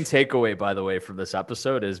that's the main takeaway, by the way, from this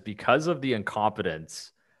episode is because of the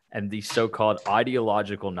incompetence and the so-called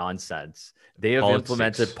ideological nonsense, they have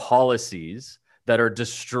implemented policies that are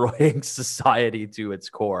destroying society to its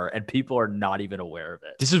core, and people are not even aware of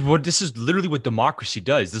it. This is literally what democracy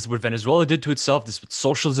does. This is what Venezuela did to itself. This is what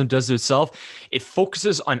socialism does to itself. It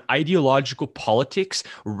focuses on ideological politics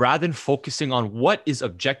rather than focusing on what is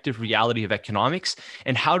objective reality of economics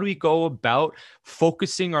and how do we go about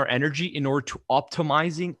focusing our energy in order to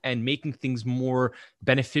optimizing and making things more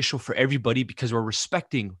beneficial for everybody because we're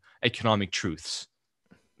respecting economic truths.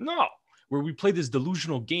 No, where we play this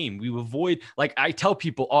delusional game. We avoid, like I tell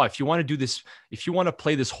people, oh, if you want to do this, if you want to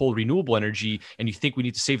play this whole renewable energy and you think we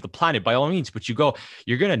need to save the planet, by all means, but you're going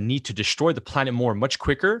to need to destroy the planet much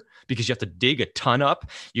quicker because you have to dig a ton up.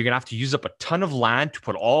 You're going to have to use up a ton of land to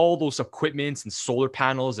put all those equipments and solar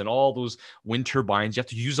panels and all those wind turbines. You have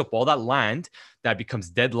to use up all that land that becomes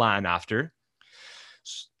dead land after.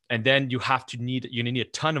 And then you're going to need a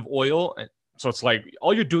ton of oil. So it's like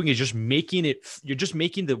all you're doing is you're just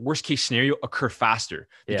making the worst case scenario occur faster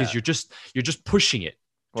because you're just pushing it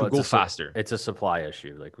to go faster. It's a supply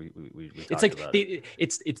issue. Like we it's like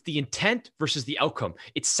it's the intent versus the outcome.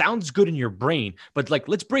 It sounds good in your brain, but like,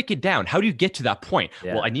 let's break it down. How do you get to that point?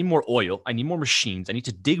 Yeah. Well, I need more oil. I need more machines. I need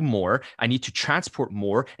to dig more. I need to transport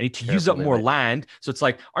more. I need to use up more land. So it's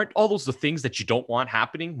like, aren't all those the things that you don't want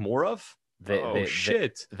happening more of?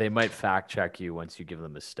 They might fact check you once you give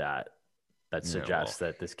them a stat that suggests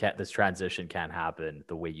that this transition can't happen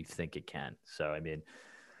the way you think it can. So, I mean,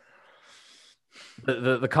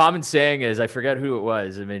 the common saying is, I forget who it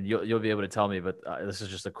was. I mean, you'll be able to tell me, but this is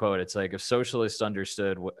just a quote. It's like, if socialists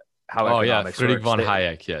understood how economics Friedrich von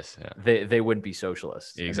Hayek, yes. Yeah. They wouldn't be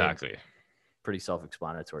socialists. Exactly. I mean, pretty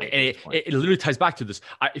self-explanatory. And it literally ties back to this.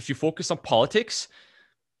 If you focus on politics,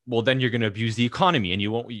 well, then you're going to abuse the economy and you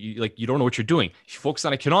don't know what you're doing. If you focus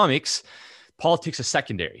on economics, politics is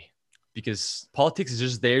secondary. Because politics is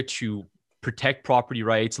just there to protect property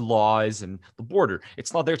rights, laws, and the border.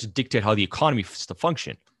 It's not there to dictate how the economy is to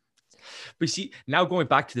function. But you see, now going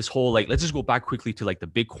back to this whole, like, let's just go back quickly to like the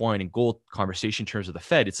Bitcoin and gold conversation in terms of the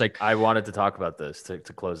Fed. It's like, I wanted to talk about this to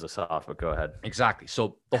close this off, but go ahead. Exactly.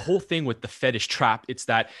 So the whole thing with the Fed is trapped. It's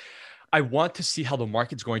that I want to see how the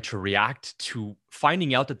market's going to react to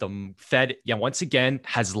finding out that the Fed, once again,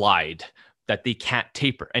 has lied, that they can't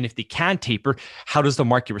taper. And if they can taper, how does the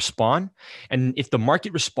market respond? And if the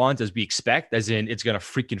market responds as we expect, as in it's going to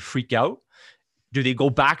freaking freak out, do they go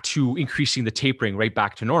back to increasing the tapering right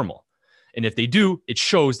back to normal? And if they do, it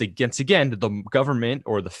shows that once again, that the government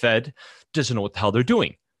or the Fed doesn't know what the hell they're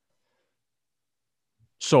doing.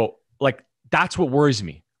 So like, that's what worries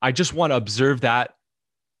me. I just want to observe that.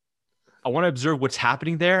 I want to observe what's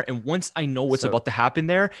happening there. And once I know what's about to happen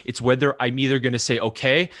there, it's whether I'm either going to say,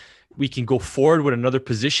 okay, we can go forward with another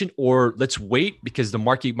position, or let's wait because the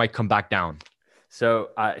market might come back down.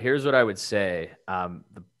 So here's what I would say.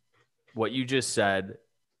 What you just said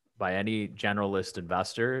by any generalist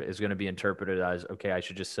investor is going to be interpreted as, okay, I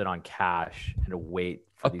should just sit on cash and wait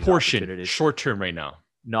for a portion short term right now.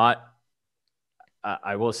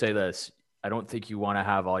 I will say this. I don't think you want to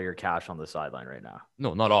have all your cash on the sideline right now.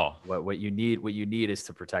 No, not all. What you need is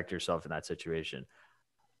to protect yourself in that situation.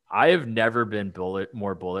 I have never been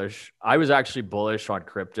more bullish. I was actually bullish on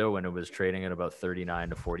crypto when it was trading at about 39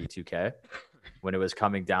 to 42K, when it was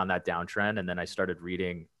coming down that downtrend. And then I started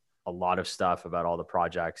reading a lot of stuff about all the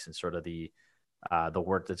projects and sort of the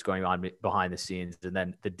work that's going on behind the scenes. And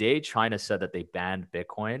then the day China said that they banned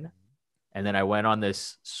Bitcoin, and then I went on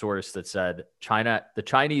this source that said the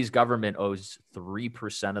Chinese government owes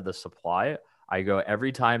 3% of the supply. I go,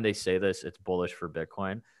 every time they say this, it's bullish for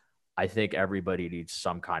Bitcoin. I think everybody needs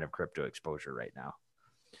some kind of crypto exposure right now,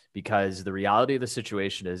 because the reality of the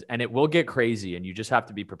situation is, and it will get crazy, and you just have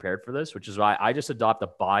to be prepared for this, which is why I just adopt a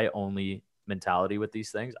buy only mentality with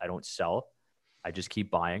these things. I don't sell. I just keep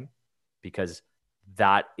buying, because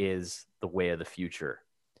that is the way of the future.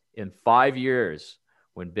 In 5 years,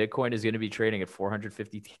 when Bitcoin is going to be trading at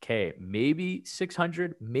 450K, maybe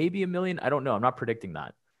 600, maybe a million. I don't know. I'm not predicting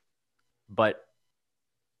that, but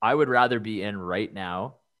I would rather be in right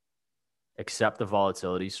now, accept the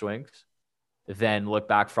volatility swings, then look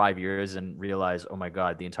back 5 years and realize, oh my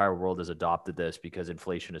God, the entire world has adopted this because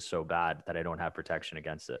inflation is so bad that I don't have protection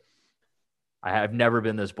against it. I have never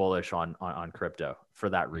been this bullish on crypto for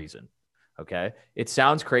that reason. Okay. It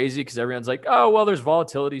sounds crazy because everyone's like, oh, well, there's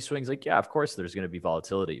volatility swings. Like, yeah, of course there's going to be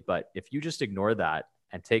volatility. But if you just ignore that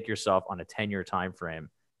and take yourself on a 10-year time frame,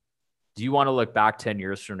 do you want to look back 10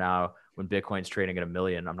 years from now when Bitcoin's trading at $1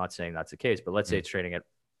 million? I'm not saying that's the case, but let's say it's trading at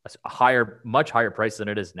a much higher price than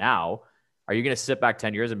it is now. Are you going to sit back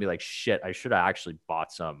 10 years and be like, shit, I should have actually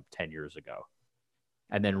bought some 10 years ago?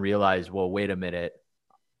 And then realize, well, wait a minute,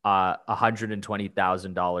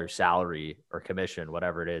 $120,000 salary or commission,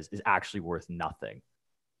 whatever it is actually worth nothing.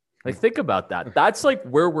 Like, think about that. That's like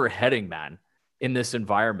where we're heading, man, in this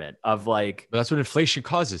environment of like. But that's what inflation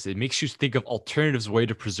causes. It makes you think of alternatives, way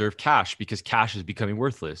to preserve cash because cash is becoming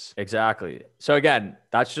worthless. Exactly. So again,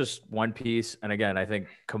 that's just one piece. And again, I think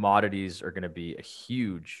commodities are going to be a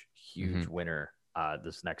huge winner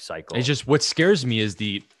this next cycle. It's just what scares me is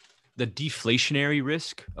the deflationary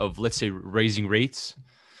risk of, let's say, raising rates.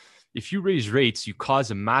 If you raise rates, you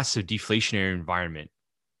cause a massive deflationary environment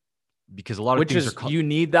because a lot of things you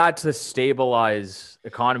need that to stabilize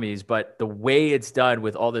economies, but the way it's done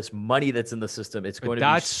with all this money that's in the system, it's going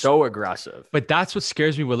to be so aggressive. But that's what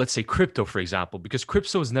scares me with, let's say, crypto, for example, because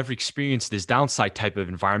crypto has never experienced this downside type of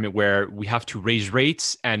environment where we have to raise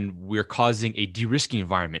rates and we're causing a de-risking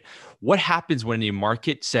environment. What happens when a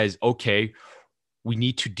market says, okay, we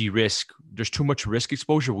need to de-risk. There's too much risk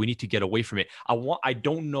exposure. We need to get away from it. I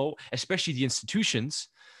don't know, especially the institutions,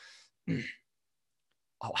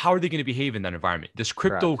 how are they going to behave in that environment? Does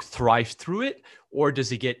crypto thrive through it, or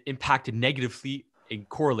does it get impacted negatively and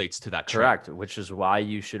correlates to that trend? Correct, which is why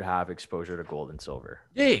you should have exposure to gold and silver.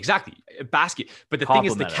 Yeah, exactly. A basket. But the thing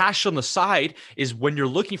is, the cash on the side is when you're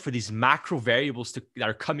looking for these macro variables that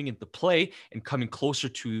are coming into play and coming closer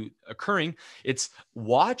to occurring, it's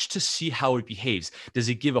watch to see how it behaves. Does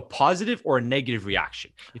it give a positive or a negative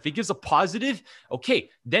reaction? If it gives a positive, okay,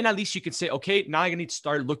 then at least you can say, okay, now I need to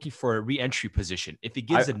start looking for a re-entry position. If it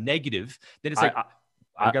gives a negative, then it's I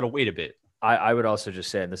got to wait a bit. I would also just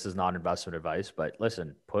say, and this is not investment advice, but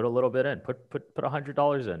listen, put a little bit in, put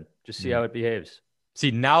 $100 in, just see how it behaves. See,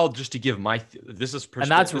 now just to give this is and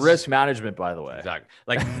that's risk management, by the way. Exactly.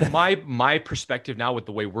 Like my perspective now with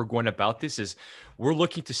the way we're going about this is we're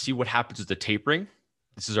looking to see what happens with the tapering.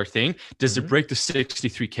 This is our thing. Does it break the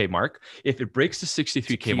 63K mark? If it breaks the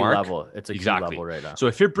 63K mark, level. It's a key level right now. So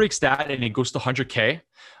if it breaks that and it goes to 100K,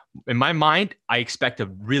 in my mind, I expect a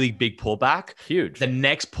really big pullback. Huge. The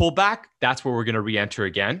next pullback, that's where we're going to re-enter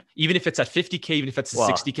again. Even if it's at 50K, even if it's at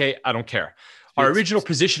 60K, I don't care. Our original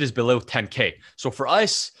position is below 10K. So for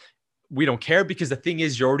us, we don't care because the thing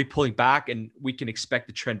is you're already pulling back and we can expect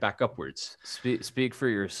the trend back upwards. Speak for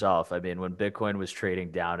yourself. I mean, when Bitcoin was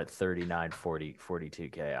trading down at 39, 40,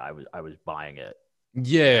 42K, I was buying it.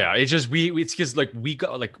 Yeah. It's just, it's because like we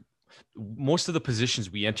got like most of the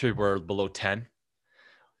positions we entered were below 10.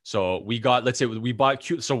 So we got, let's say we bought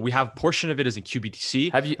so we have a portion of it is in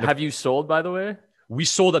QBTC. Have you sold, by the way? We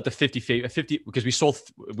sold at the 50 because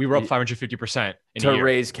we were up 550% to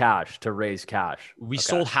raise cash. We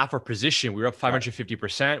sold half our position. We were up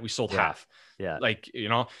 550%. We sold half. Yeah. Like,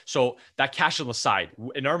 so that cash on the side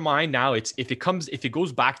in our mind now, it's, if it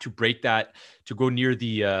goes back to break that, to go near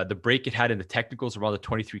the break it had in the technicals around the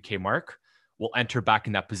 23K mark, we'll enter back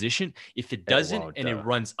in that position. If it doesn't and it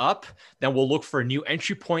runs up, then we'll look for a new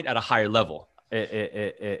entry point at a higher level.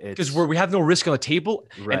 Because we have no risk on the table,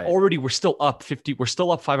 and already we're still up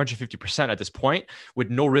 550% at this point with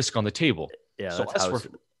no risk on the table. Yeah, so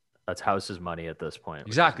that's house's money at this point.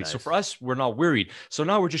 Exactly. Nice. So for us, we're not worried. So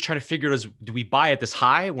now we're just trying to figure out, do we buy at this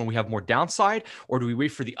high when we have more downside, or do we wait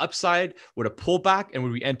for the upside with a pullback and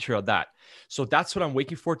we enter on that? So that's what I'm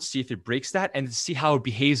waiting for, to see if it breaks that and to see how it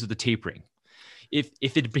behaves with the tapering.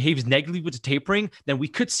 If it behaves negatively with the tapering, then we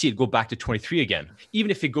could see it go back to 23 again.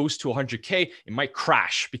 Even if it goes to 100K, it might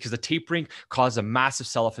crash because the tapering caused a massive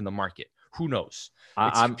sell-off in the market. Who knows?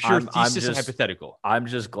 It's pure thesis and hypothetical. I'm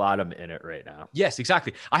just glad I'm in it right now. Yes,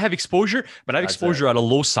 exactly. I have exposure, but I have exposure at a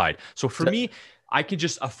low side. So for me, I can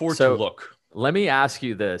just afford to look. Let me ask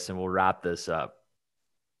you this, and we'll wrap this up.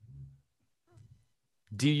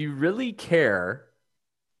 Do you really care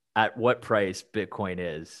at what price Bitcoin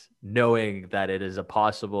is, knowing that it is a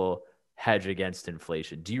possible hedge against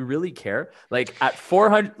inflation? Do you really care? Like at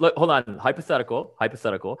 400, hold on, hypothetical,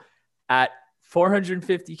 at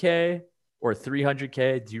 450K or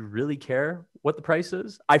 300K, do you really care what the price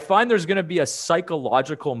is? I find there's going to be a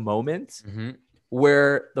psychological moment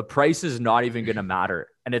where the price is not even going to matter.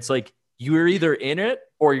 And it's like, you're either in it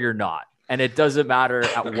or you're not. And it doesn't matter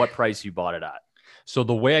at what price you bought it at. So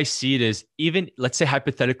the way I see it is, even let's say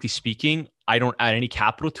hypothetically speaking, I don't add any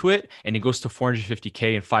capital to it and it goes to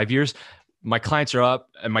 450K in 5 years. My clients are up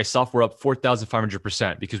and myself, we're up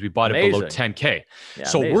 4,500% because we bought it below 10K. Yeah,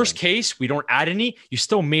 so worst case, we don't add any, you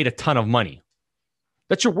still made a ton of money.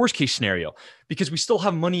 That's your worst case scenario because we still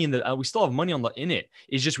have money in it.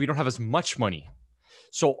 It's just, we don't have as much money.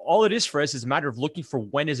 So all it is for us is a matter of looking for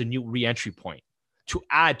when is a new re-entry point to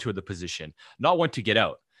add to the position, not when to get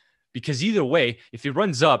out. Because either way, if it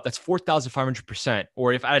runs up, that's 4,500%.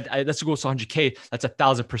 Or if let's go to 100K, that's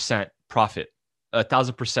 1,000% profit,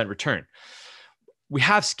 1,000% return. we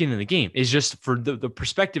have skin in the game. It's just for the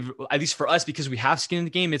perspective, at least for us, because we have skin in the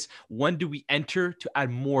game, it's when do we enter to add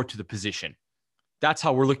more to the position? That's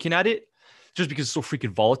how we're looking at it, just because it's so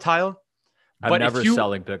freaking volatile. I'm never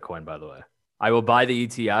selling Bitcoin, by the way. I will buy the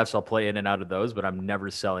ETFs. I'll play in and out of those, but I'm never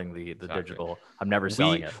selling the digital. I'm never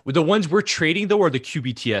selling it. The ones we're trading, though, are the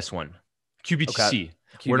QBTS one. QBTC.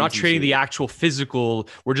 Okay. We're not trading the actual physical.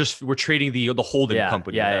 We're trading the holding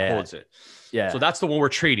company that holds it. Yeah. So that's the one we're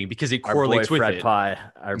trading because it correlates with Fred it. Pye,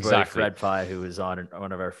 our boy Fred Pye, who was on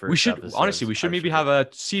one of our first episodes. Honestly, we should maybe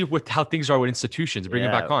see how things are with institutions. Bring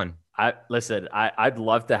him back on. I'd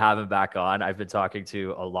love to have him back on. I've been talking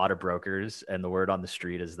to a lot of brokers, and the word on the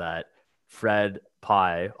street is that Fred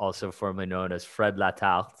Pye, also formerly known as Fred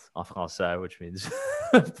Latarte en français, which means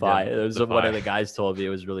pie. It was one of the guys told me. It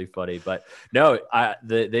was really funny. But no,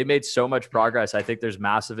 they made so much progress. I think there's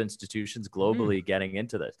massive institutions globally getting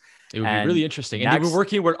into this. It would be really interesting. And they were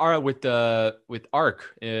working with ARK.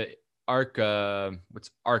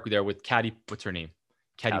 What's ARK there with Caddy? What's her name?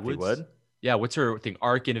 Caddy Wood. Yeah, what's her thing?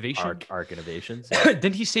 ARK Innovation. ARK Innovations.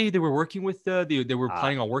 Didn't he say they were working with they were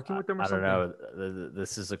planning on working with them? Or something? I don't know.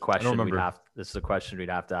 This is a question This is a question we'd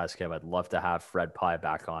have to ask him. I'd love to have Fred Pye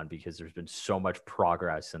back on because there's been so much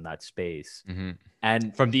progress in that space,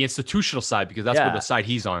 and from the institutional side, because that's what the side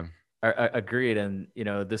he's on. Agreed. And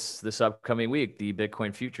this upcoming week, the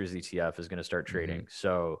Bitcoin futures ETF is going to start trading.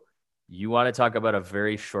 So you want to talk about a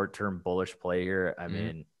very short-term bullish play here? I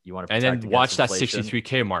mean. You want to and then watch that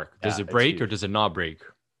 63K mark. Does it break or does it not break?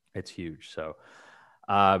 It's huge. So,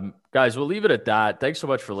 guys, we'll leave it at that. Thanks so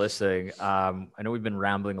much for listening. I know we've been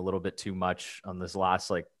rambling a little bit too much on this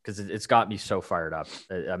last, because it's got me so fired up.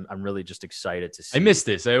 I'm really just excited to see. I missed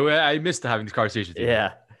this. I missed having this conversation with you.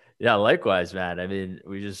 Yeah. Likewise, man. I mean,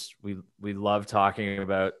 we love talking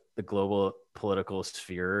about the global political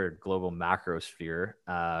sphere or global macro sphere,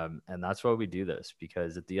 and that's why we do this,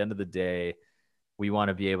 because at the end of the day, we want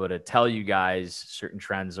to be able to tell you guys certain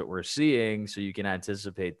trends that we're seeing so you can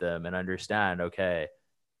anticipate them and understand, okay,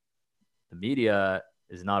 the media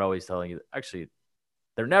is not always telling you. Actually,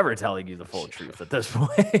 they're never telling you the full truth at this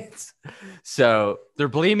point. So they're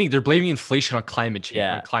blaming inflation on climate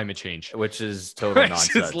change, which is total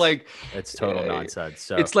nonsense. It's total nonsense.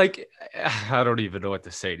 So it's like, I don't even know what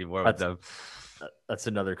to say anymore with them. That's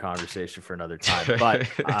another conversation for another time. But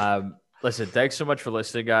listen, thanks so much for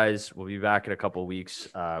listening, guys. We'll be back in a couple of weeks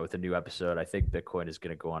with a new episode. I think Bitcoin is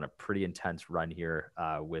going to go on a pretty intense run here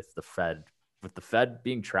with the Fed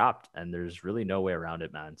being trapped, and there's really no way around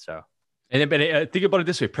it, man. So, and think about it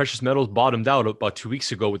this way: precious metals bottomed out about 2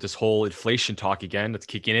 weeks ago with this whole inflation talk again that's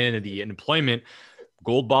kicking in, and the unemployment.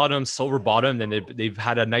 Gold bottom, silver bottom, and they've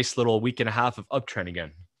had a nice little week and a half of uptrend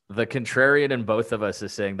again. The contrarian in both of us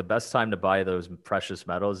is saying the best time to buy those precious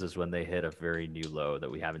metals is when they hit a very new low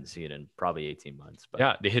that we haven't seen in probably 18 months. But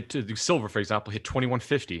yeah, they hit the silver, for example, hit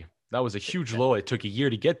 2150. That was a huge low. It took a year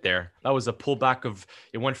to get there. That was a pullback of,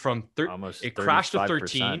 it went from it crashed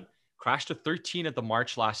to 13 at the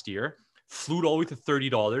March last year, flew all the way to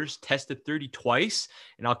 $30, tested 30 twice,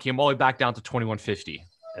 and now came all the way back down to 2150.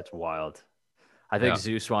 That's wild. I think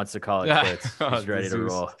Zeus wants to call it quits. He's ready to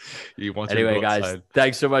roll. He wants anyway, guys,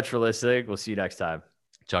 thanks so much for listening. We'll see you next time.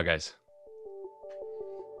 Ciao, guys.